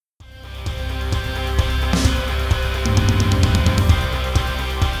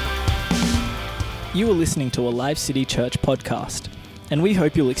You are listening to a Live City Church podcast, and we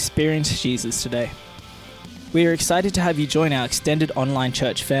hope you'll experience Jesus today. We are excited to have you join our extended online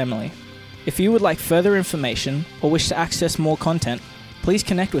church family. If you would like further information or wish to access more content, please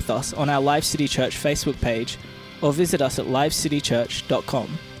connect with us on our Live City Church Facebook page or visit us at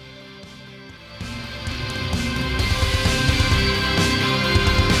livecitychurch.com.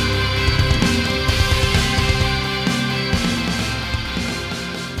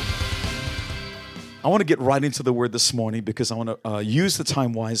 I want to get right into the Word this morning because I want to use the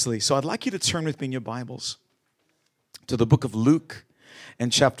time wisely. So I'd like you to turn with me in your Bibles to the book of Luke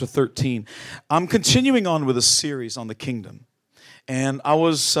and chapter 13. I'm continuing on with a series on the kingdom. And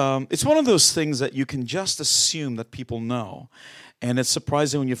it's one of those things that you can just assume that people know. And it's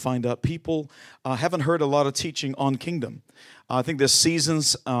surprising when you find out people haven't heard a lot of teaching on kingdom. I think there's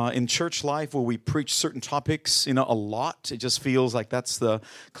seasons in church life where we preach certain topics, a lot. It just feels like that's the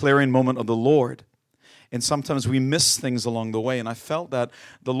clarion moment of the Lord. And sometimes we miss things along the way. And I felt that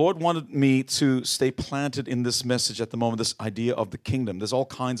the Lord wanted me to stay planted in this message at the moment, this idea of the kingdom. There's all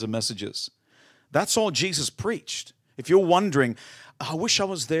kinds of messages. That's all Jesus preached. If you're wondering, I wish I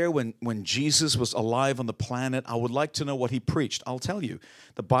was there when Jesus was alive on the planet. I would like to know what he preached. I'll tell you.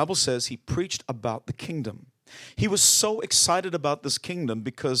 The Bible says he preached about the kingdom. He was so excited about this kingdom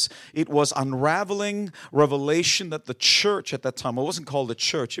because it was unraveling revelation that the church at that time, it wasn't called the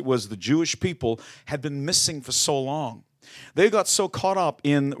church, it was the Jewish people, had been missing for so long. They got so caught up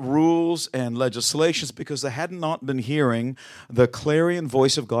in rules and legislations because they had not been hearing the clarion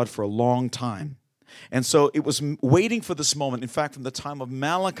voice of God for a long time. And so it was waiting for this moment. In fact, from the time of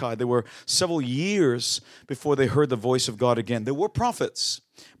Malachi, there were several years before they heard the voice of God again. There were prophets,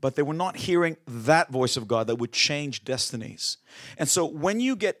 but they were not hearing that voice of God that would change destinies. And so when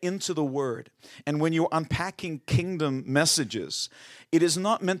you get into the Word and when you're unpacking kingdom messages, it is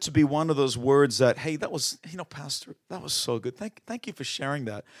not meant to be one of those words that, hey, that was, Pastor, that was so good. Thank you for sharing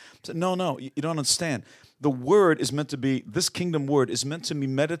that. So, no, you don't understand. The Word is meant to be, this kingdom Word is meant to be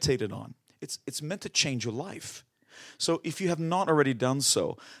meditated on. It's meant to change your life. So if you have not already done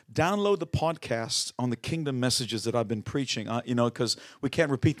so, download the podcast on the kingdom messages that I've been preaching, because we can't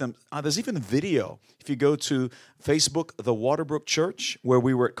repeat them. There's even a video. If you go to Facebook, the Waterbrook Church, where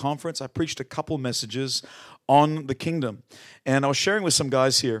we were at conference, I preached a couple messages on the kingdom. And I was sharing with some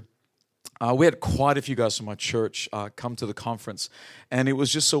guys here. We had quite a few guys from my church come to the conference, and it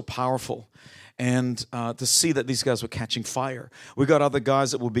was just so powerful. And to see that these guys were catching fire. We got other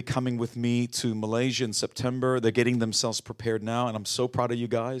guys that will be coming with me to Malaysia in September. They're getting themselves prepared now, and I'm so proud of you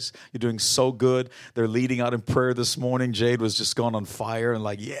guys. You're doing so good. They're leading out in prayer this morning. Jade was just gone on fire and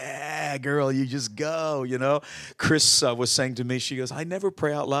like, yeah, girl, you just go, Chris was saying to me, she goes, I never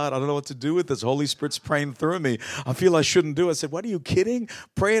pray out loud. I don't know what to do with this. Holy Spirit's praying through me. I feel I shouldn't do it. I said, what, are you kidding?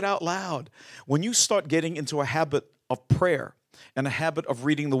 Pray it out loud. When you start getting into a habit of prayer, and a habit of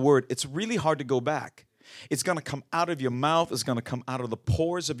reading the Word, it's really hard to go back. It's going to come out of your mouth. It's going to come out of the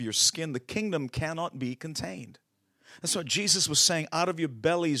pores of your skin. The kingdom cannot be contained. That's what Jesus was saying. Out of your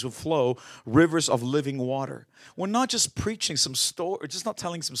bellies will flow rivers of living water. We're not just preaching some story, just not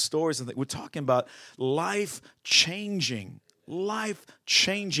telling some stories. We're talking about life-changing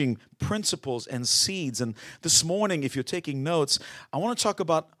principles and seeds. And this morning, if you're taking notes, I want to talk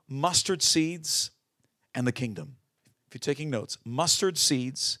about mustard seeds and the kingdom. If you're taking notes, mustard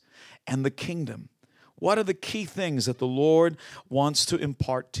seeds and the kingdom. What are the key things that the Lord wants to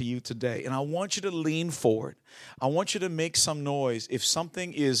impart to you today? And I want you to lean forward. I want you to make some noise. If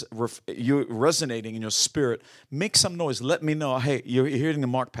something is you're resonating in your spirit, make some noise. Let me know. Hey, you're hearing the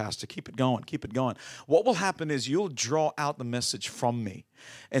mark, Pastor. Keep it going. Keep it going. What will happen is you'll draw out the message from me.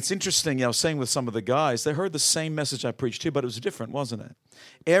 It's interesting, I was saying with some of the guys, they heard the same message I preached too, but it was different, wasn't it?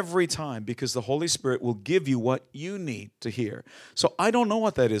 Every time, because the Holy Spirit will give you what you need to hear. So I don't know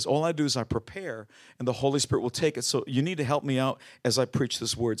what that is. All I do is I prepare, and the Holy Spirit will take it. So you need to help me out as I preach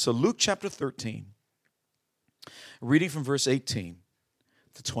this word. So Luke chapter 13, reading from verse 18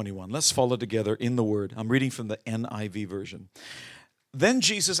 to 21. Let's follow together in the word. I'm reading from the NIV version. Then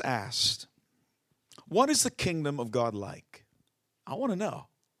Jesus asked, what is the kingdom of God like? I want to know.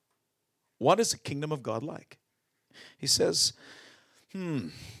 What is the kingdom of God like? He says,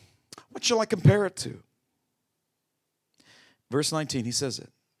 what shall I compare it to? Verse 19, he says it.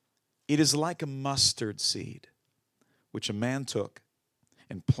 It is like a mustard seed, which a man took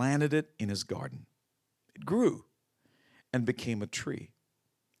and planted it in his garden. It grew and became a tree,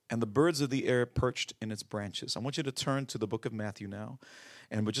 and the birds of the air perched in its branches. I want you to turn to the book of Matthew now,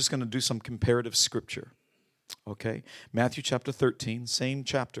 and we're just going to do some comparative scripture. Okay, Matthew chapter 13, same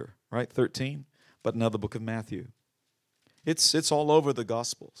chapter, right? 13, but now the book of Matthew. It's all over the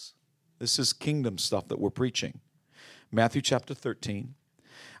Gospels. This is kingdom stuff that we're preaching. Matthew chapter 13.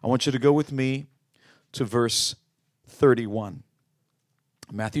 I want you to go with me to verse 31.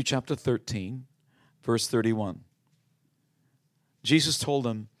 Matthew chapter 13, verse 31. Jesus told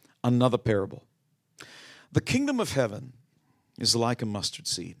them another parable. The kingdom of heaven is like a mustard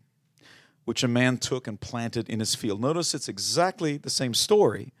seed, which a man took and planted in his field. Notice it's exactly the same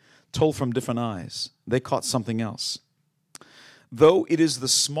story, told from different eyes. They caught something else. Though it is the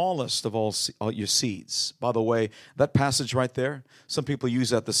smallest of all your seeds. By the way, that passage right there, some people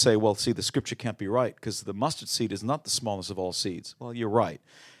use that to say, well, see, the scripture can't be right because the mustard seed is not the smallest of all seeds. Well, you're right.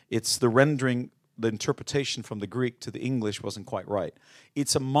 It's the rendering, the interpretation from the Greek to the English wasn't quite right.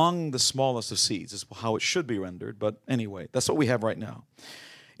 It's among the smallest of seeds is how it should be rendered. But anyway, that's what we have right now.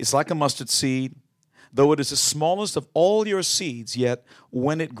 It's like a mustard seed. Though it is the smallest of all your seeds, yet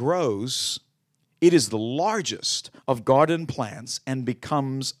when it grows, it is the largest of garden plants and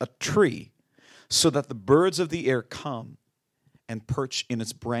becomes a tree, so that the birds of the air come and perch in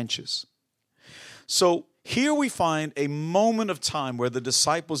its branches. So here we find a moment of time where the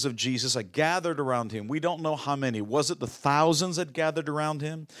disciples of Jesus are gathered around him. We don't know how many. Was it the thousands that gathered around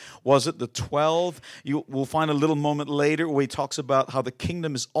him? Was it the 12? We'll find a little moment later where he talks about how the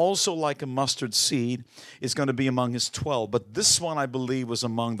kingdom is also like a mustard seed. It's going to be among his 12. But this one, I believe, was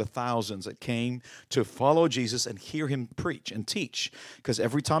among the thousands that came to follow Jesus and hear him preach and teach. Because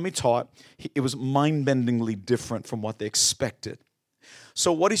every time he taught, it was mind-bendingly different from what they expected.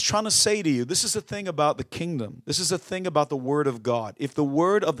 So what he's trying to say to you, this is the thing about the kingdom. This is the thing about the Word of God. If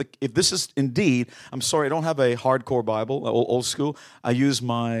this is indeed, I'm sorry, I don't have a hardcore Bible, old school. I use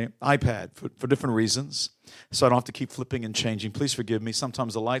my iPad for different reasons, so I don't have to keep flipping and changing. Please forgive me.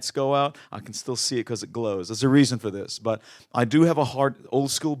 Sometimes the lights go out. I can still see it because it glows. There's a reason for this. But I do have a old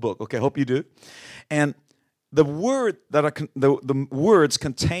school book. Okay, I hope you do. And the words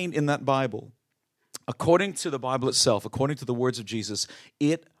contained in that Bible, according to the Bible itself, according to the words of Jesus,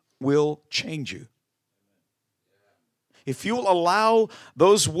 it will change you. If you will allow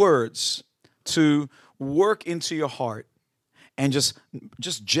those words to work into your heart and just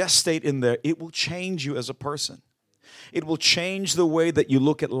gestate in there, it will change you as a person. It will change the way that you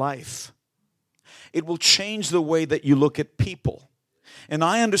look at life. It will change the way that you look at people. And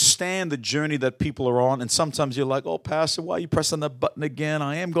I understand the journey that people are on. And sometimes you're like, oh, Pastor, why are you pressing that button again?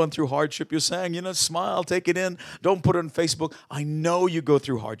 I am going through hardship. You're saying, smile, take it in. Don't put it on Facebook. I know you go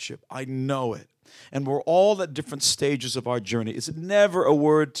through hardship. I know it. And we're all at different stages of our journey. It's never a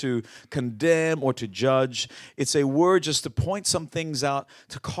word to condemn or to judge. It's a word just to point some things out,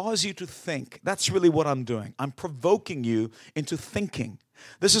 to cause you to think. That's really what I'm doing. I'm provoking you into thinking.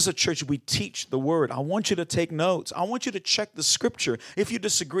 This is a church we teach the word. I want you to take notes. I want you to check the scripture. If you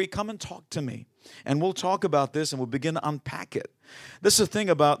disagree, come and talk to me. And we'll talk about this and we'll begin to unpack it. This is the thing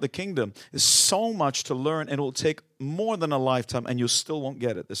about the kingdom. There's so much to learn and it will take more than a lifetime and you still won't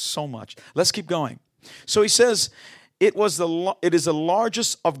get it. There's so much. Let's keep going. So he says, it is the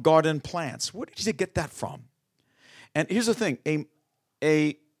largest of garden plants. Where did he get that from? And here's the thing.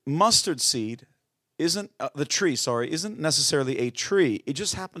 A mustard seed isn't necessarily a tree. It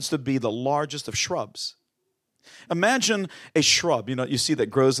just happens to be the largest of shrubs. Imagine a shrub, you see that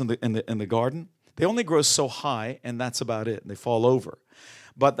grows in the garden. They only grow so high, and that's about it. They fall over.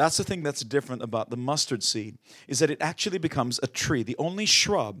 But that's the thing that's different about the mustard seed, is that it actually becomes a tree. The only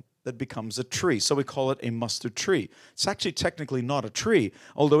shrub that becomes a tree. So we call it a mustard tree. It's actually technically not a tree,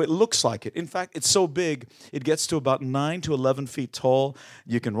 although it looks like it. In fact, it's so big, it gets to about 9 to 11 feet tall.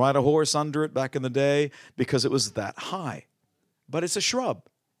 You can ride a horse under it back in the day because it was that high. But it's a shrub.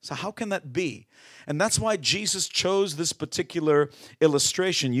 So how can that be? And that's why Jesus chose this particular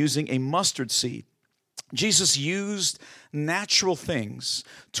illustration using a mustard seed. Jesus used natural things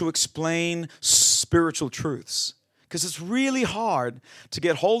to explain spiritual truths. Because it's really hard to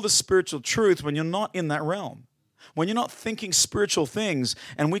get hold of spiritual truth when you're not in that realm. When you're not thinking spiritual things,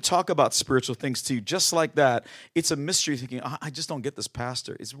 and we talk about spiritual things to you just like that, it's a mystery thinking, I just don't get this,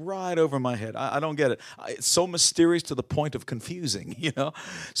 Pastor. It's right over my head. I don't get it. It's so mysterious to the point of confusing,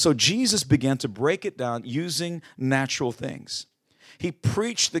 So Jesus began to break it down using natural things. He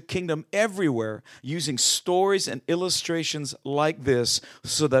preached the kingdom everywhere using stories and illustrations like this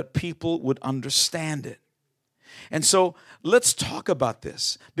so that people would understand it. And so let's talk about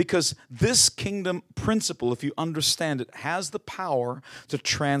this, because this kingdom principle, if you understand it, has the power to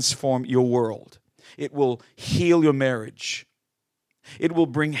transform your world. It will heal your marriage. It will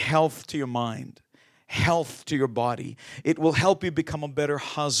bring health to your mind, health to your body. It will help you become a better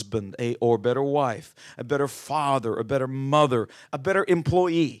husband or better wife, a better father, a better mother, a better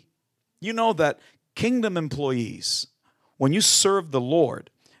employee. You know that kingdom employees, when you serve the Lord,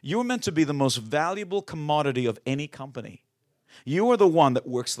 You're meant to be the most valuable commodity of any company. You are the one that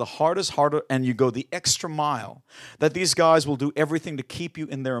works the hardest, harder, and you go the extra mile. That these guys will do everything to keep you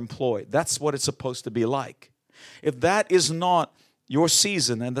in their employ. That's what it's supposed to be like. If that is not your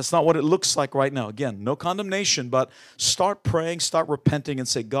season, and that's not what it looks like right now, again, no condemnation, but start praying, start repenting, and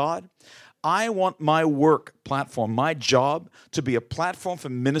say, God, I want my work platform, my job, to be a platform for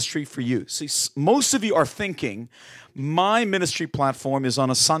ministry for you. See, most of you are thinking, my ministry platform is on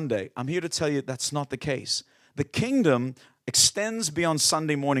a Sunday. I'm here to tell you that's not the case. The kingdom extends beyond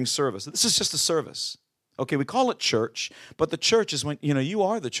Sunday morning service. This is just a service. Okay, we call it church, but the church is when, you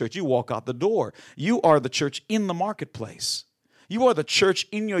are the church. You walk out the door. You are the church in the marketplace. You are the church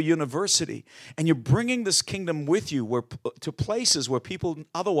in your university, and you're bringing this kingdom with you to places where people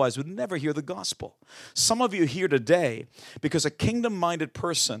otherwise would never hear the gospel. Some of you here today because a kingdom-minded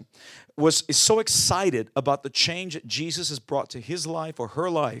person is so excited about the change that Jesus has brought to his life or her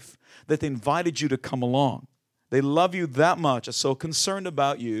life that they invited you to come along. They love you that much, are so concerned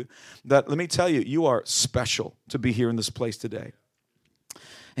about you that, let me tell you, you are special to be here in this place today.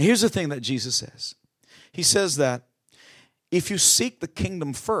 And here's the thing that Jesus says. He says that if you seek the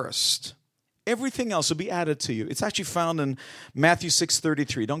kingdom first, everything else will be added to you. It's actually found in Matthew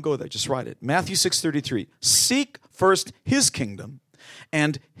 6:33. Don't go there, just write it. Matthew 6:33. Seek first his kingdom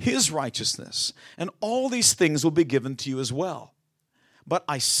and his righteousness, and all these things will be given to you as well. But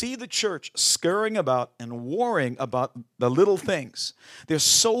I see the church scurrying about and worrying about the little things. They're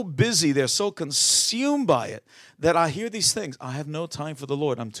so busy, they're so consumed by it, that I hear these things. I have no time for the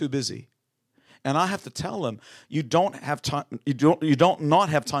Lord. I'm too busy. And I have to tell them, you don't have time. You don't not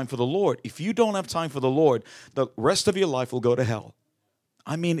have time for the Lord. If you don't have time for the Lord, the rest of your life will go to hell.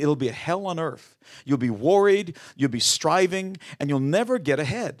 I mean, it'll be a hell on earth. You'll be worried, you'll be striving, and you'll never get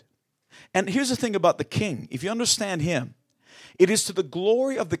ahead. And here's the thing about the king. If you understand him, it is to the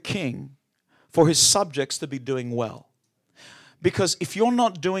glory of the king for his subjects to be doing well. Because if you're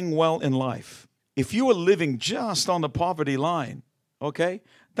not doing well in life, if you are living just on the poverty line, okay,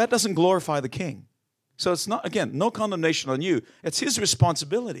 that doesn't glorify the king. So it's not, again, no condemnation on you. It's his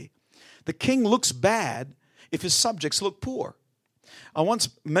responsibility. The king looks bad if his subjects look poor. I once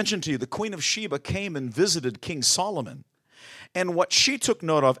mentioned to you the Queen of Sheba came and visited King Solomon. And what she took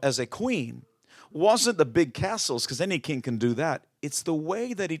note of as a queen wasn't the big castles, because any king can do that. It's the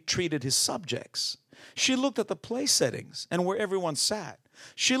way that he treated his subjects. She looked at the place settings and where everyone sat.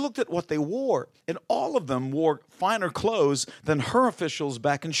 She looked at what they wore, and all of them wore finer clothes than her officials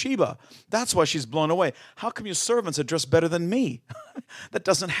back in Sheba. That's why she's blown away. How come your servants are dressed better than me? That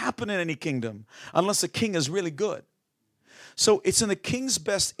doesn't happen in any kingdom unless the king is really good. So it's in the king's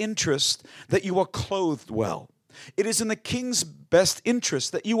best interest that you are clothed well. It is in the king's best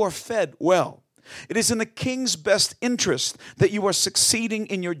interest that you are fed well. It is in the king's best interest that you are succeeding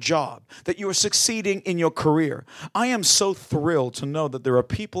in your job, that you are succeeding in your career. I am so thrilled to know that there are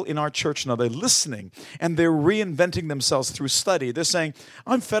people in our church now, they're listening and they're reinventing themselves through study. They're saying,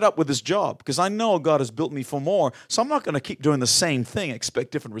 I'm fed up with this job because I know God has built me for more, so I'm not going to keep doing the same thing,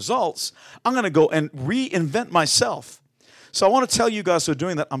 expect different results. I'm going to go and reinvent myself. So I want to tell you guys who are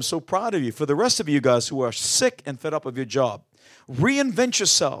doing that, I'm so proud of you. For the rest of you guys who are sick and fed up of your job, reinvent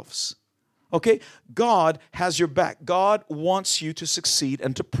yourselves. Okay, God has your back. God wants you to succeed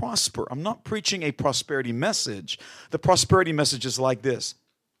and to prosper. I'm not preaching a prosperity message. The prosperity message is like this.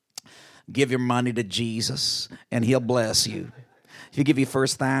 Give your money to Jesus and he'll bless you. If you give your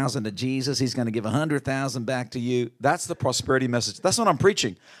first 1,000 to Jesus, he's going to give 100,000 back to you. That's the prosperity message. That's what I'm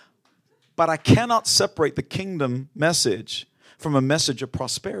preaching. But I cannot separate the kingdom message from a message of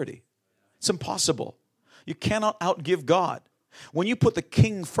prosperity. It's impossible. You cannot outgive God. When you put the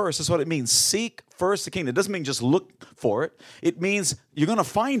king first, that's what it means. Seek first the kingdom. It doesn't mean just look for it. It means you're going to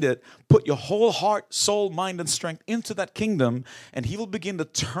find it. Put your whole heart, soul, mind, and strength into that kingdom, and he will begin to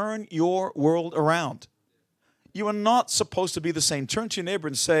turn your world around. You are not supposed to be the same. Turn to your neighbor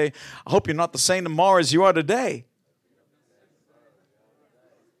and say, I hope you're not the same tomorrow as you are today.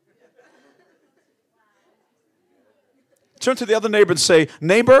 Turn to the other neighbor and say,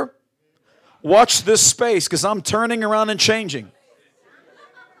 neighbor, watch this space because I'm turning around and changing.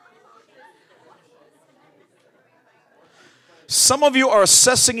 Some of you are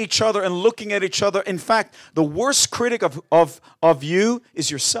assessing each other and looking at each other. In fact, the worst critic of you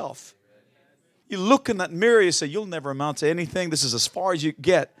is yourself. You look in that mirror, you say, you'll never amount to anything. This is as far as you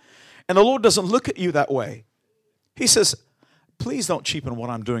get. And the Lord doesn't look at you that way. He says, please don't cheapen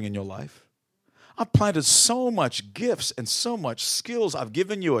what I'm doing in your life. I've planted so much gifts and so much skills. I've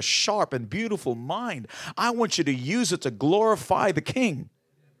given you a sharp and beautiful mind. I want you to use it to glorify the King.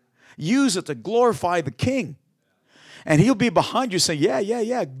 Use it to glorify the King. And he'll be behind you saying,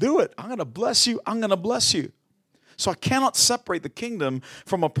 yeah, do it. I'm going to bless you. I'm going to bless you. So I cannot separate the kingdom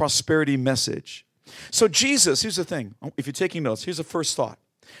from a prosperity message. So Jesus, here's the thing. If you're taking notes, here's the first thought.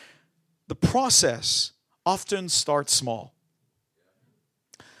 The process often starts small.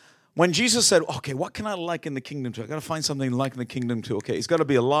 When Jesus said, okay, what can I liken the kingdom to? I got to find something to liken the kingdom to. Okay, it's got to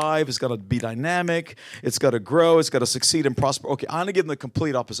be alive. It's got to be dynamic. It's got to grow. It's got to succeed and prosper. Okay, I'm going to give them the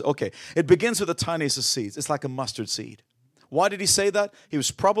complete opposite. Okay, it begins with the tiniest of seeds. It's like a mustard seed. Why did he say that? He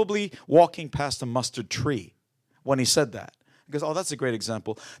was probably walking past a mustard tree when he said that. Because, oh, that's a great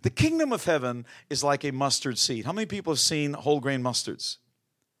example. The kingdom of heaven is like a mustard seed. How many people have seen whole grain mustards?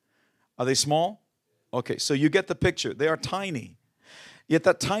 Are they small? Okay, so you get the picture. They are tiny. Yet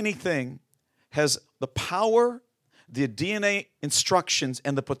that tiny thing has the power, the DNA instructions,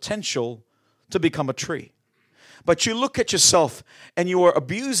 and the potential to become a tree. But you look at yourself and you are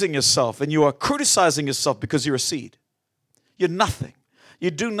abusing yourself and you are criticizing yourself because you're a seed. You're nothing.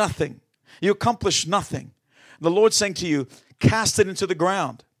 You do nothing. You accomplish nothing. The Lord's saying to you, cast it into the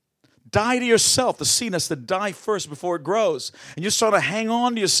ground. Die to yourself. The seed has to die first before it grows. And you're trying to hang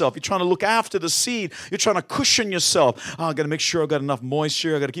on to yourself. You're trying to look after the seed. You're trying to cushion yourself. Oh, I got to make sure I got enough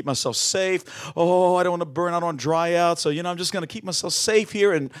moisture. I got to keep myself safe. Oh, I don't want to burn. I don't want to dry out. So, I'm just going to keep myself safe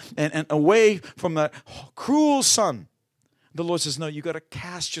here and away from that cruel sun. The Lord says, no, you got to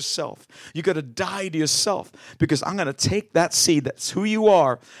cast yourself. You got to die to yourself because I'm going to take that seed, that's who you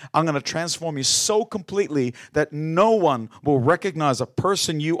are. I'm going to transform you so completely that no one will recognize a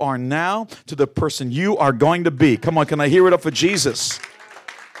person you are now to the person you are going to be. Come on, can I hear it up for Jesus?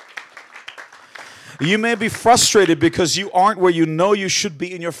 You may be frustrated because you aren't where you know you should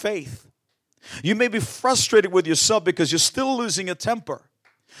be in your faith. You may be frustrated with yourself because you're still losing your temper.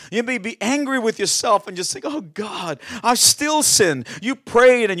 You may be angry with yourself and just think, oh God, I've still sinned. You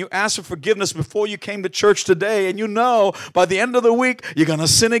prayed and you asked for forgiveness before you came to church today, and you know by the end of the week, you're going to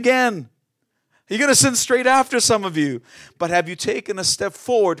sin again. You're going to sin straight after, some of you. But have you taken a step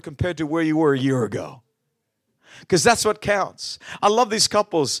forward compared to where you were a year ago? Because that's what counts. I love these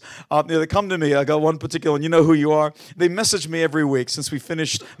couples. They come to me. I got one particular one. You know who you are. They message me every week since we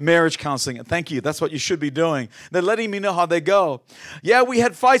finished marriage counseling. And thank you. That's what you should be doing. They're letting me know how they go. Yeah, we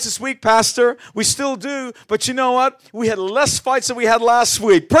had fights this week, Pastor. We still do. But you know what? We had less fights than we had last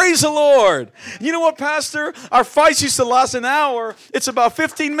week. Praise the Lord. You know what, Pastor? Our fights used to last an hour. It's about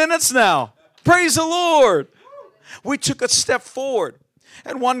 15 minutes now. Praise the Lord. We took a step forward.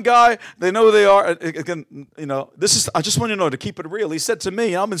 And one guy, they know who they are. Again, I just want you to know, to keep it real. He said to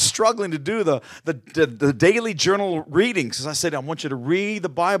me, I've been struggling to do the daily journal readings. As I said, I want you to read the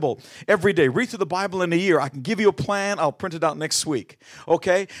Bible every day. Read through the Bible in a year. I can give you a plan. I'll print it out next week.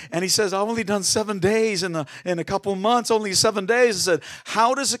 Okay? And he says, I've only done 7 days in a couple months, only 7 days. I said,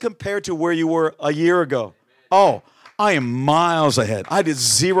 how does it compare to where you were a year ago? Oh, I am miles ahead. I did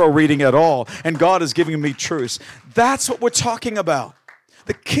 0 reading at all, and God is giving me truths. That's what we're talking about.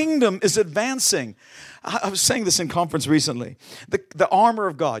 The kingdom is advancing. I was saying this in conference recently. The armor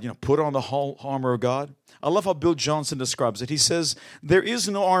of God, put on the whole armor of God. I love how Bill Johnson describes it. He says, there is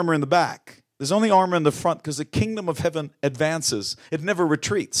no armor in the back. There's only armor in the front because the kingdom of heaven advances. It never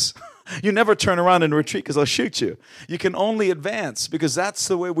retreats. You never turn around and retreat because I'll shoot you. You can only advance because that's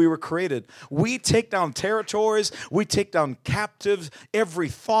the way we were created. We take down territories. We take down captives. Every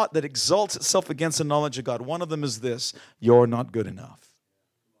thought that exalts itself against the knowledge of God. One of them is this: you're not good enough.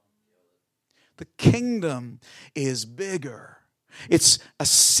 The kingdom is bigger. It's a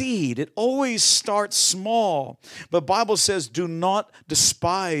seed. It always starts small. The Bible says, do not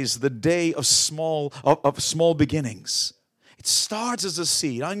despise the day of small beginnings. It starts as a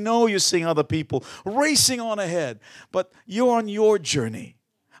seed. I know you're seeing other people racing on ahead, but you're on your journey.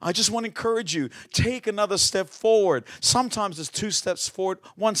 I just want to encourage you, take another step forward. Sometimes it's 2 steps forward,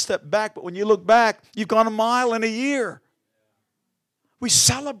 1 step back, but when you look back, you've gone a mile in a year. We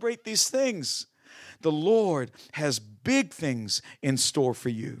celebrate these things. The Lord has big things in store for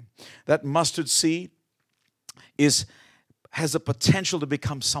you. That mustard seed has the potential to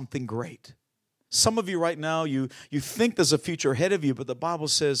become something great. Some of you right now, you think there's a future ahead of you, but the Bible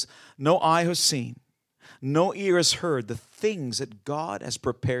says, no eye has seen, no ear has heard the things that God has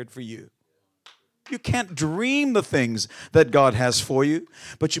prepared for you. You can't dream the things that God has for you,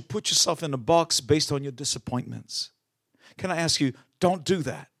 but you put yourself in a box based on your disappointments. Can I ask you, don't do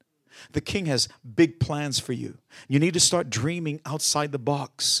that. The King has big plans for you. You need to start dreaming outside the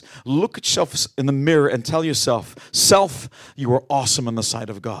box. Look at yourself in the mirror and tell yourself, self, you are awesome in the sight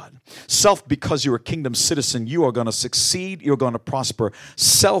of God. Self, because you're a kingdom citizen, you are going to succeed, you're going to prosper.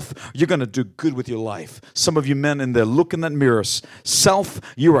 Self, you're going to do good with your life. Some of you men in there, look in that mirror. Self,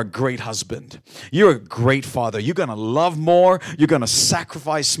 you're a great husband. You're a great father. You're going to love more. You're going to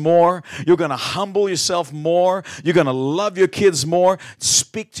sacrifice more. You're going to humble yourself more. You're going to love your kids more.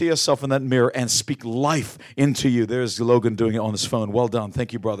 Speak to yourself in that mirror and speak life into you. There's Logan doing it on his phone. Well done.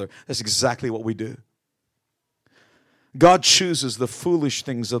 Thank you, brother. That's exactly what we do. God chooses the foolish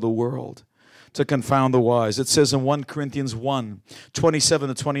things of the world to confound the wise. It says in 1 Corinthians 1, 27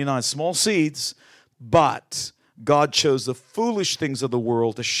 to 29, small seeds, but God chose the foolish things of the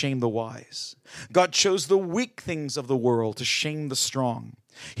world to shame the wise. God chose the weak things of the world to shame the strong.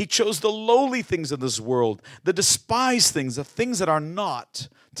 He chose the lowly things of this world, the despised things, the things that are not,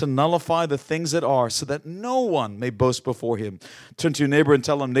 to nullify the things that are, so that no one may boast before him. Turn to your neighbor and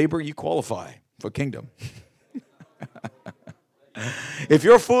tell him, neighbor, you qualify for kingdom. If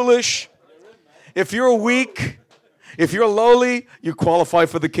you're foolish, if you're weak, if you're lowly, you qualify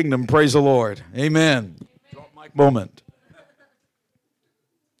for the kingdom. Praise the Lord. Amen. Drop mic moment.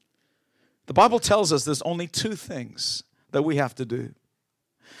 The Bible tells us there's only two things that we have to do.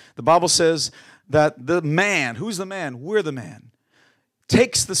 The Bible says that the man, who's the man? We're the man,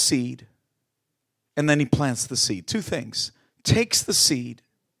 takes the seed and then he plants the seed. Two things. Takes the seed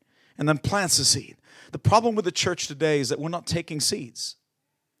and then plants the seed. The problem with the church today is that we're not taking seeds.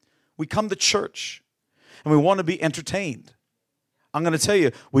 We come to church and we want to be entertained. I'm going to tell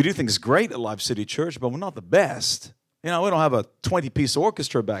you, we do things great at Live City Church, but we're not the best. You know, we don't have a 20-piece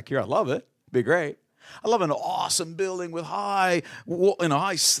orchestra back here. I love it. It'd be great. I love an awesome building with high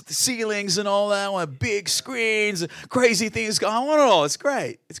ceilings and all that. I want big screens, crazy things going on. I want it all. It's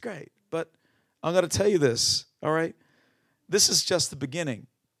great. It's great. But I'm going to tell you this, all right? This is just the beginning.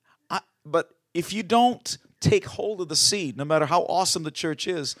 But if you don't take hold of the seed, no matter how awesome the church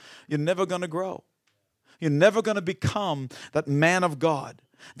is, you're never going to grow. You're never going to become that man of God,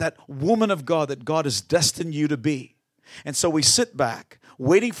 that woman of God that God has destined you to be. And so we sit back,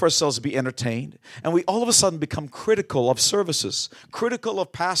 waiting for ourselves to be entertained, and we all of a sudden become critical of services, critical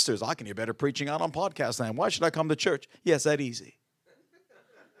of pastors. I can hear better preaching out on podcast than why should I come to church? Yes, that easy.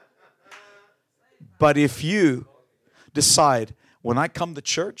 But if you decide, when I come to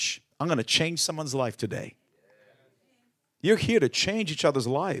church, I'm going to change someone's life today. You're here to change each other's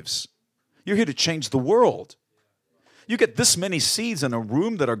lives. You're here to change the world. You get this many seeds in a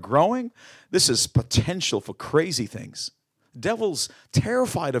room that are growing, this is potential for crazy things. Devil's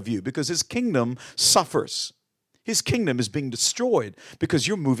terrified of you because his kingdom suffers. His kingdom is being destroyed because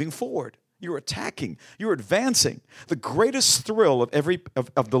you're moving forward. You're attacking. You're advancing. The greatest thrill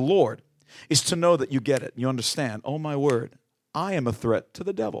of the Lord is to know that you get it. You understand, oh my word, I am a threat to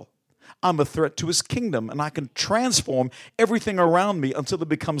the devil. I'm a threat to his kingdom, and I can transform everything around me until it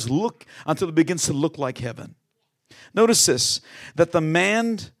begins to look like heaven. Notice this, that the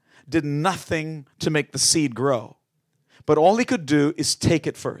man did nothing to make the seed grow, but all he could do is take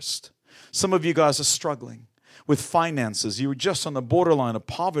it first. Some of you guys are struggling with finances. You're just on the borderline of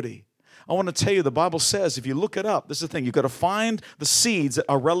poverty. I want to tell you, the Bible says, if you look it up, this is the thing, you've got to find the seeds that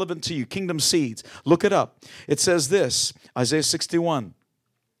are relevant to you, kingdom seeds. Look it up. It says this, Isaiah 61.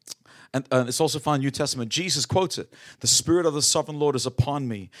 And it's also found in the New Testament. Jesus quotes it. The Spirit of the Sovereign Lord is upon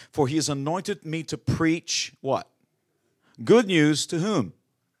me, for he has anointed me to preach what? Good news to whom?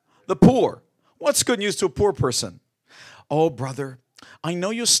 The poor. What's good news to a poor person? Oh, brother, I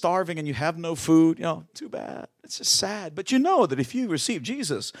know you're starving and you have no food. You know, too bad. It's just sad. But you know that if you receive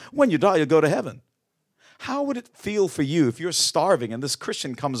Jesus, when you die, you'll go to heaven. How would it feel for you if you're starving and this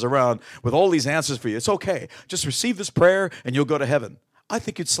Christian comes around with all these answers for you? It's okay. Just receive this prayer and you'll go to heaven. I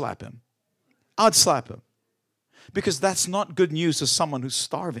think you'd slap him. I'd slap him. Because that's not good news to someone who's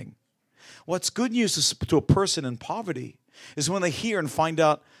starving. What's good news to a person in poverty is when they hear and find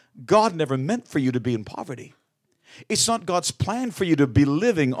out God never meant for you to be in poverty. It's not God's plan for you to be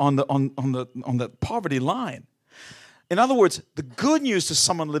living on the poverty line. In other words, the good news to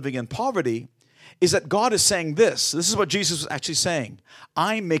someone living in poverty is that God is saying this. This is what Jesus was actually saying.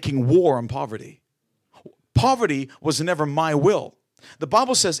 I'm making war on poverty. Poverty was never my will. The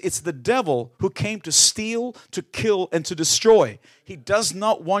Bible says it's the devil who came to steal, to kill, and to destroy. He does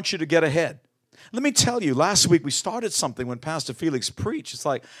not want you to get ahead. Let me tell you, last week we started something when Pastor Felix preached. It's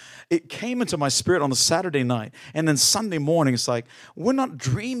like it came into my spirit on a Saturday night. And then Sunday morning, it's like, we're not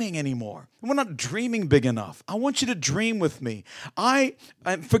dreaming anymore. We're not dreaming big enough. I want you to dream with me.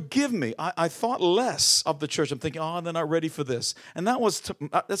 Forgive me. I thought less of the church. I'm thinking, oh, they're not ready for this. And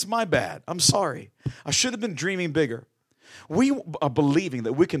that's my bad. I'm sorry. I should have been dreaming bigger. We are believing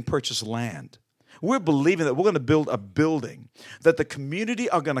that we can purchase land. We're believing that we're going to build a building that the community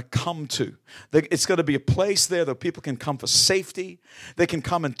are going to come to. It's going to be a place there that people can come for safety. They can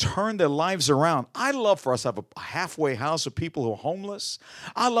come and turn their lives around. I love for us to have a halfway house of people who are homeless.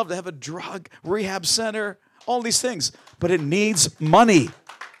 I love to have a drug rehab center, all these things. But it needs money.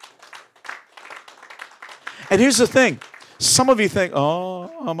 And here's the thing. Some of you think,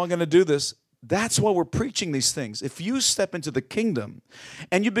 oh, how am I going to do this? That's why we're preaching these things. If you step into the kingdom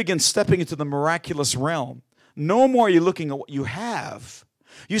and you begin stepping into the miraculous realm, no more are you looking at what you have.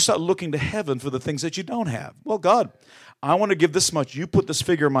 You start looking to heaven for the things that you don't have. Well, God, I want to give this much. You put this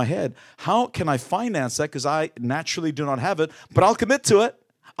figure in my head. How can I finance that? Because I naturally do not have it, but I'll commit to it.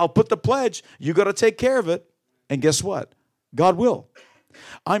 I'll put the pledge. You got to take care of it. And guess what? God will.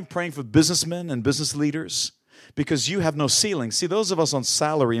 I'm praying for businessmen and business leaders, because you have no ceiling. See, those of us on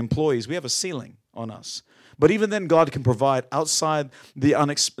salary employees, we have a ceiling on us. But even then, God can provide outside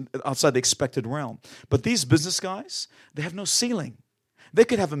the expected realm. But these business guys, they have no ceiling. They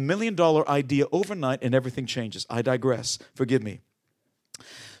could have $1 million idea overnight and everything changes. I digress. Forgive me.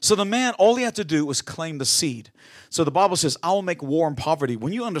 So the man, all he had to do was claim the seed. So the Bible says, I will make war and poverty.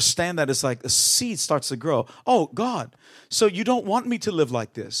 When you understand that, it's like a seed starts to grow. Oh, God, so you don't want me to live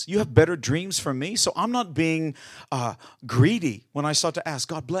like this. You have better dreams for me. So I'm not being greedy when I start to ask,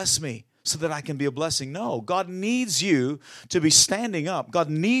 God, bless me so that I can be a blessing. No, God needs you to be standing up. God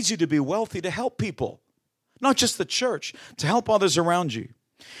needs you to be wealthy to help people, not just the church, to help others around you.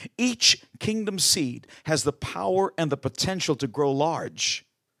 Each kingdom seed has the power and the potential to grow large.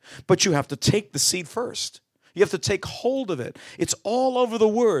 But you have to take the seed first. You have to take hold of it. It's all over the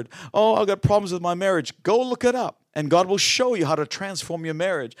Word. Oh, I've got problems with my marriage. Go look it up, and God will show you how to transform your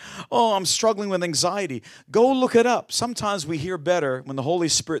marriage. Oh, I'm struggling with anxiety. Go look it up. Sometimes we hear better when the Holy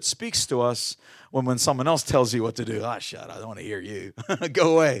Spirit speaks to us when someone else tells you what to do. Shut up, I don't want to hear you.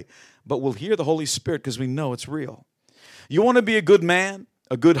 Go away. But we'll hear the Holy Spirit because we know it's real. You want to be a good man,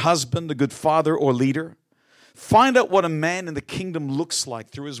 a good husband, a good father or leader? Find out what a man in the kingdom looks like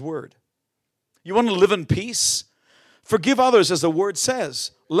through his word. You want to live in peace? Forgive others as the word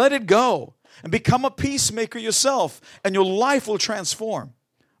says. Let it go and become a peacemaker yourself, and your life will transform.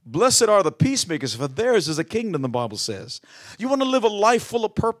 Blessed are the peacemakers, for theirs is a kingdom, the Bible says. You want to live a life full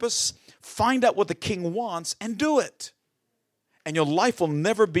of purpose? Find out what the king wants and do it. And your life will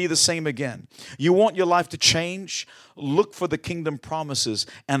never be the same again. You want your life to change? Look for the kingdom promises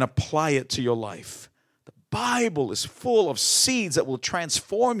and apply it to your life. Bible is full of seeds that will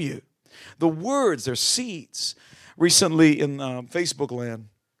transform you. The words, they're seeds. Recently in Facebook land,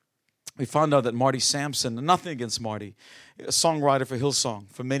 we found out that Marty Sampson, nothing against Marty, a songwriter for Hillsong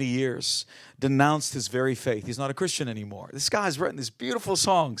for many years, denounced his very faith. He's not a Christian anymore. This guy's written these beautiful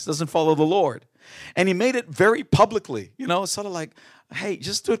songs, doesn't follow the Lord. And he made it very publicly. You know, it's sort of like, hey,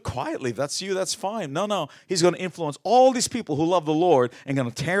 just do it quietly. If that's you, that's fine. No. He's going to influence all these people who love the Lord and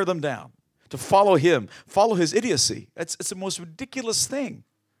going to tear them down. To follow him, follow his idiocy. It's the most ridiculous thing.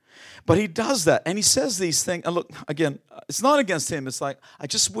 But he does that, and he says these things. And look, again, it's not against him. It's like, I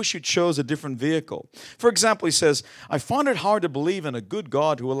just wish you chose a different vehicle. For example, he says, I find it hard to believe in a good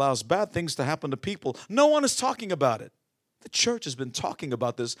God who allows bad things to happen to people. No one is talking about it. The church has been talking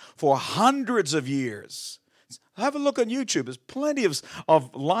about this for hundreds of years. Have a look on YouTube. There's plenty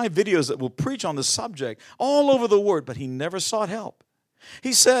of live videos that will preach on this subject all over the Word, but he never sought help.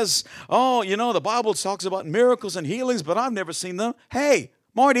 He says, oh, you know, the Bible talks about miracles and healings, but I've never seen them. Hey,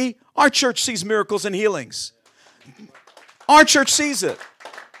 Marty, our church sees miracles and healings. Our church sees it.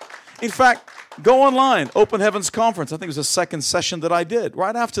 In fact, go online, Open Heavens Conference. I think it was the second session that I did.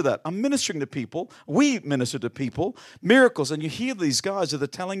 Right after that, I'm ministering to people. We minister to people. Miracles. And you hear these guys that are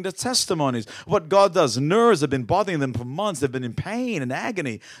telling the testimonies. What God does. Nerves have been bothering them for months. They've been in pain and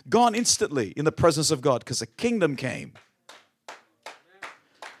agony. Gone instantly in the presence of God because the kingdom came.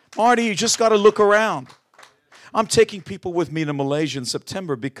 Marty, you just got to look around. I'm taking people with me to Malaysia in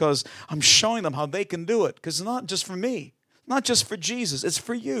September because I'm showing them how they can do it. Because it's not just for me, not just for Jesus, it's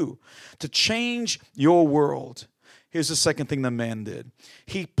for you to change your world. Here's the second thing the man did.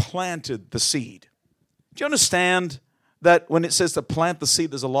 He planted the seed. Do you understand that when it says to plant the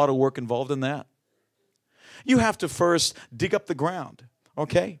seed, there's a lot of work involved in that? You have to first dig up the ground,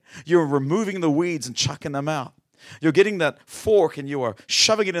 okay? You're removing the weeds and chucking them out. You're getting that fork and you are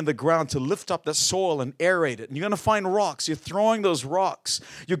shoving it in the ground to lift up the soil and aerate it. And you're going to find rocks. You're throwing those rocks.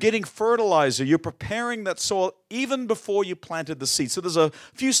 You're getting fertilizer. You're preparing that soil even before you planted the seed. So there's a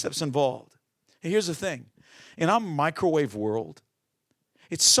few steps involved. And here's the thing. In our microwave world,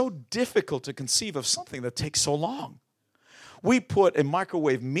 it's so difficult to conceive of something that takes so long. We put a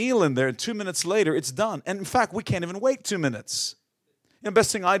microwave meal in there and 2 minutes later it's done. And in fact, we can't even wait 2 minutes. The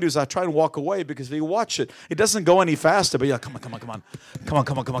best thing I do is I try to walk away because if you watch it, it doesn't go any faster. But yeah, come on.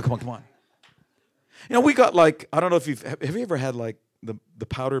 You know, we got like, I don't know if have you ever had like the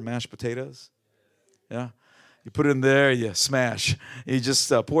powdered mashed potatoes? Yeah. You put it in there, you smash. You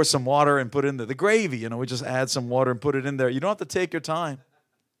just pour some water and put in the gravy. You know, we just add some water and put it in there. You don't have to take your time.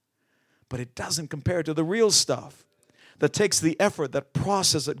 But it doesn't compare to the real stuff that takes the effort, that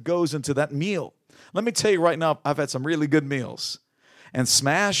process that goes into that meal. Let me tell you right now, I've had some really good meals. And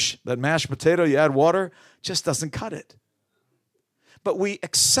smash, that mashed potato, you add water, just doesn't cut it. But we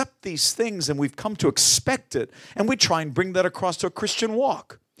accept these things and we've come to expect it. And we try and bring that across to a Christian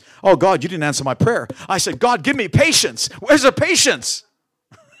walk. Oh, God, you didn't answer my prayer. I said, God, give me patience. Where's the patience?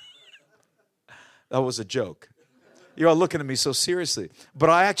 That was a joke. You're all looking at me so seriously. But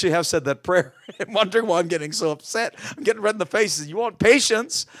I actually have said that prayer. I'm wondering why I'm getting so upset. I'm getting red in the face. You want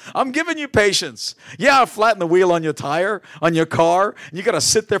patience? I'm giving you patience. Yeah, flatten the wheel on your tire, on your car. You got to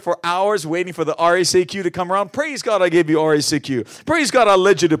sit there for hours waiting for the RACQ to come around. Praise God I gave you RACQ. Praise God I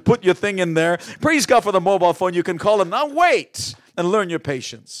led you to put your thing in there. Praise God for the mobile phone. You can call them. Now wait and learn your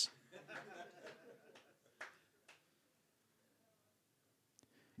patience.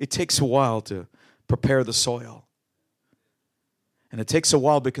 It takes a while to prepare the soil. And it takes a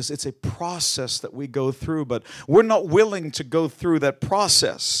while because it's a process that we go through, but we're not willing to go through that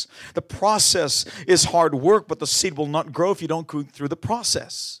process. The process is hard work, but the seed will not grow if you don't go through the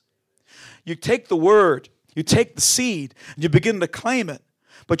process. You take the word, you take the seed, and you begin to claim it.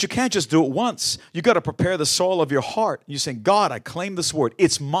 But you can't just do it once. You got to prepare the soil of your heart. You're saying, God, I claim this word.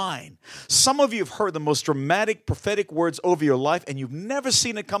 It's mine. Some of you have heard the most dramatic prophetic words over your life, and you've never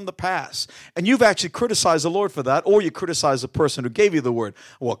seen it come to pass. And you've actually criticized the Lord for that, or you criticize the person who gave you the word.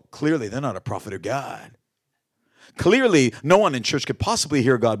 Well, clearly they're not a prophet of God. Clearly, no one in church could possibly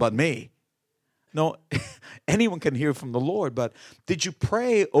hear God but me. No, anyone can hear from the Lord, but did you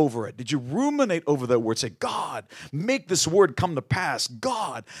pray over it? Did you ruminate over that word? Say, God, make this word come to pass.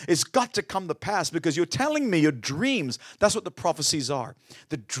 God, it's got to come to pass because you're telling me your dreams. That's what the prophecies are.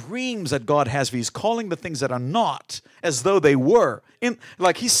 The dreams that God has for you. He's calling the things that are not as though they were.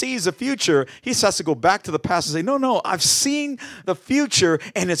 Like he sees the future, he has to go back to the past and say, no, I've seen the future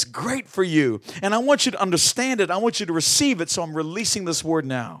and it's great for you. And I want you to understand it. I want you to receive it. So I'm releasing this word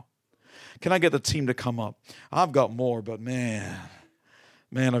now. Can I get the team to come up? I've got more, but man,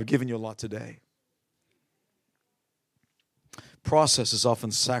 I've given you a lot today. Process is often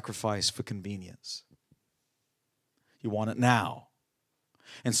sacrificed for convenience. You want it now.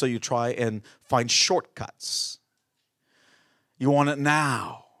 And so you try and find shortcuts. You want it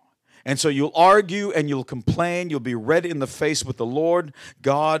now. And so you'll argue and you'll complain. You'll be red in the face with the Lord.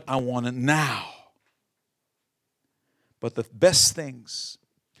 God, I want it now. But the best things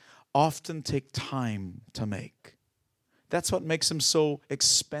often take time to make. That's what makes them so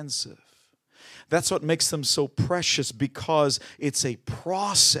expensive. That's what makes them so precious because it's a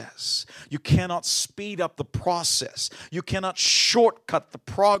process. You cannot speed up the process. You cannot shortcut the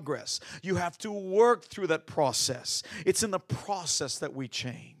progress. You have to work through that process. It's in the process that we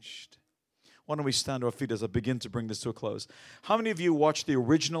changed. Why don't we stand to our feet as I begin to bring this to a close? How many of you watched the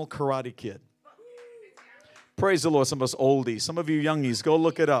original Karate Kid? Praise the Lord, some of us oldies. Some of you youngies, go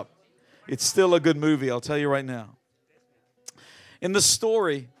look it up. It's still a good movie, I'll tell you right now. In the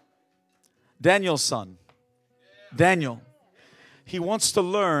story, Daniel's son, Daniel, he wants to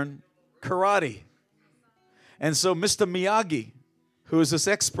learn karate. And so Mr. Miyagi, who is this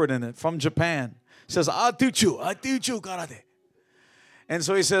expert in it from Japan, says, I'll teach you karate. And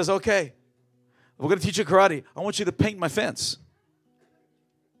so he says, okay, we're going to teach you karate. I want you to paint my fence.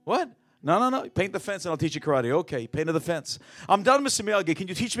 What? No. Paint the fence and I'll teach you karate. Okay, painted the fence. I'm done, Mr. Miyagi. Can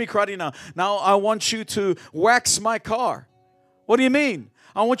you teach me karate now? Now I want you to wax my car. What do you mean?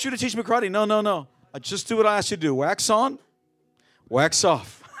 I want you to teach me karate. No. I just do what I asked you to do. Wax on, wax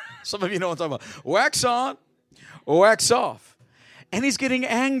off. Some of you know what I'm talking about. Wax on, wax off. And he's getting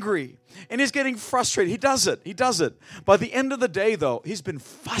angry. And he's getting frustrated. He does it. By the end of the day, though, he's been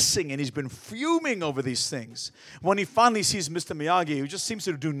fussing and he's been fuming over these things. When he finally sees Mr. Miyagi, who just seems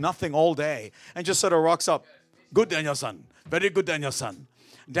to do nothing all day, and just sort of rocks up, good, Daniel-san. Very good, Daniel-san.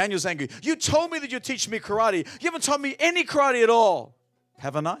 Daniel's angry. You told me that you'd teach me karate. You haven't taught me any karate at all.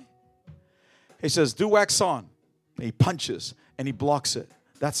 Haven't I? He says, do wax on. He punches and he blocks it.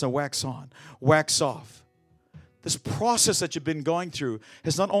 That's a wax on, wax off. This process that you've been going through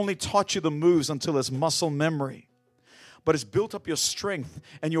has not only taught you the moves until it's muscle memory, but it's built up your strength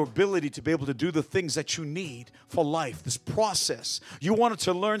and your ability to be able to do the things that you need for life. This process. You wanted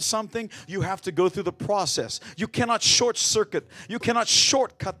to learn something, you have to go through the process. You cannot short circuit. You cannot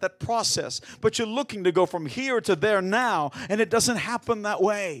shortcut that process. But you're looking to go from here to there now, and it doesn't happen that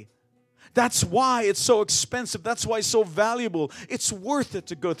way. That's why it's so expensive. That's why it's so valuable. It's worth it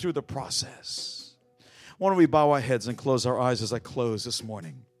to go through the process. Why don't we bow our heads and close our eyes as I close this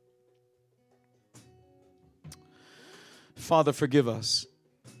morning? Father, forgive us.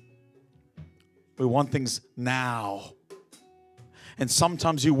 We want things now. And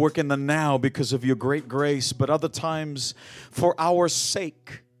sometimes you work in the now because of your great grace, but other times for our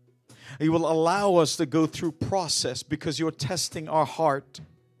sake, you will allow us to go through process because you're testing our heart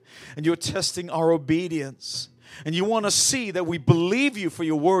and you're testing our obedience. And you want to see that we believe you for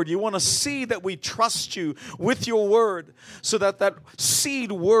your word. You want to see that we trust you with your word so that that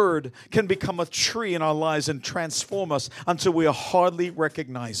seed word can become a tree in our lives and transform us until we are hardly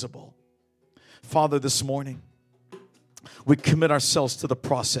recognizable. Father, this morning, we commit ourselves to the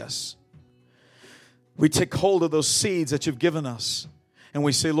process. We take hold of those seeds that you've given us and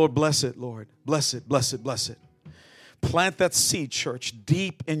we say, Lord, bless it, Lord. Bless it, bless it, bless it. Plant that seed, church,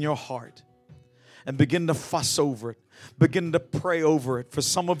 deep in your heart. And begin to fuss over it. Begin to pray over it. For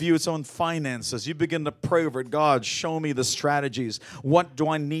some of you, it's on finances. You begin to pray over it. God, show me the strategies. What do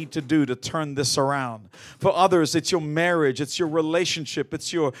I need to do to turn this around? For others, it's your marriage. It's your relationship.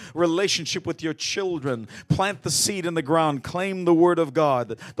 It's your relationship with your children. Plant the seed in the ground. Claim the word of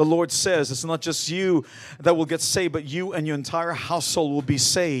God. The Lord says it's not just you that will get saved, but you and your entire household will be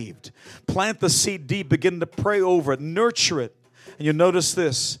saved. Plant the seed deep. Begin to pray over it. Nurture it. And you notice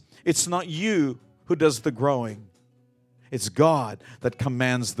this. It's not you who does the growing. It's God that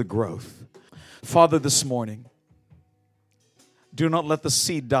commands the growth. Father, this morning, do not let the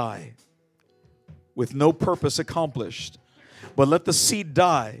seed die with no purpose accomplished, but let the seed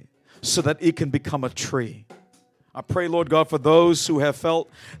die so that it can become a tree. I pray, Lord God, for those who have felt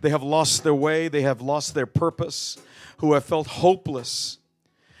they have lost their way, they have lost their purpose, who have felt hopeless,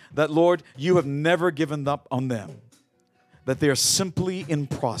 that, Lord, you have never given up on them, that they are simply in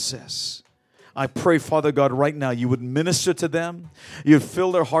process. I pray, Father God, right now you would minister to them. You'd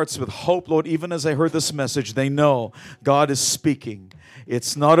fill their hearts with hope, Lord. Even as I heard this message, they know God is speaking.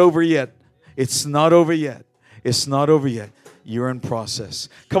 It's not over yet. It's not over yet. It's not over yet. You're in process.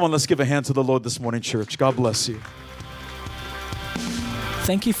 Come on, let's give a hand to the Lord this morning, church. God bless you.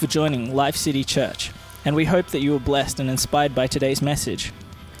 Thank you for joining Life City Church, and we hope that you were blessed and inspired by today's message.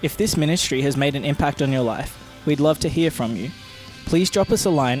 If this ministry has made an impact on your life, we'd love to hear from you. Please drop us a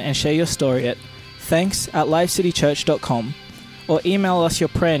line and share your story at thanks@lifecitychurch.com or email us your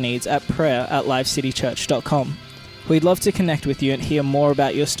prayer needs at prayer@lifecitychurch.com. We'd love to connect with you and hear more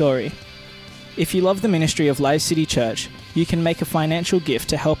about your story. If you love the ministry of Life City Church, you can make a financial gift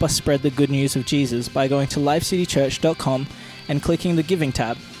to help us spread the good news of Jesus by going to lifecitychurch.com and clicking the Giving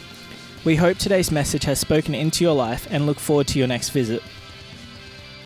tab. We hope today's message has spoken into your life and look forward to your next visit.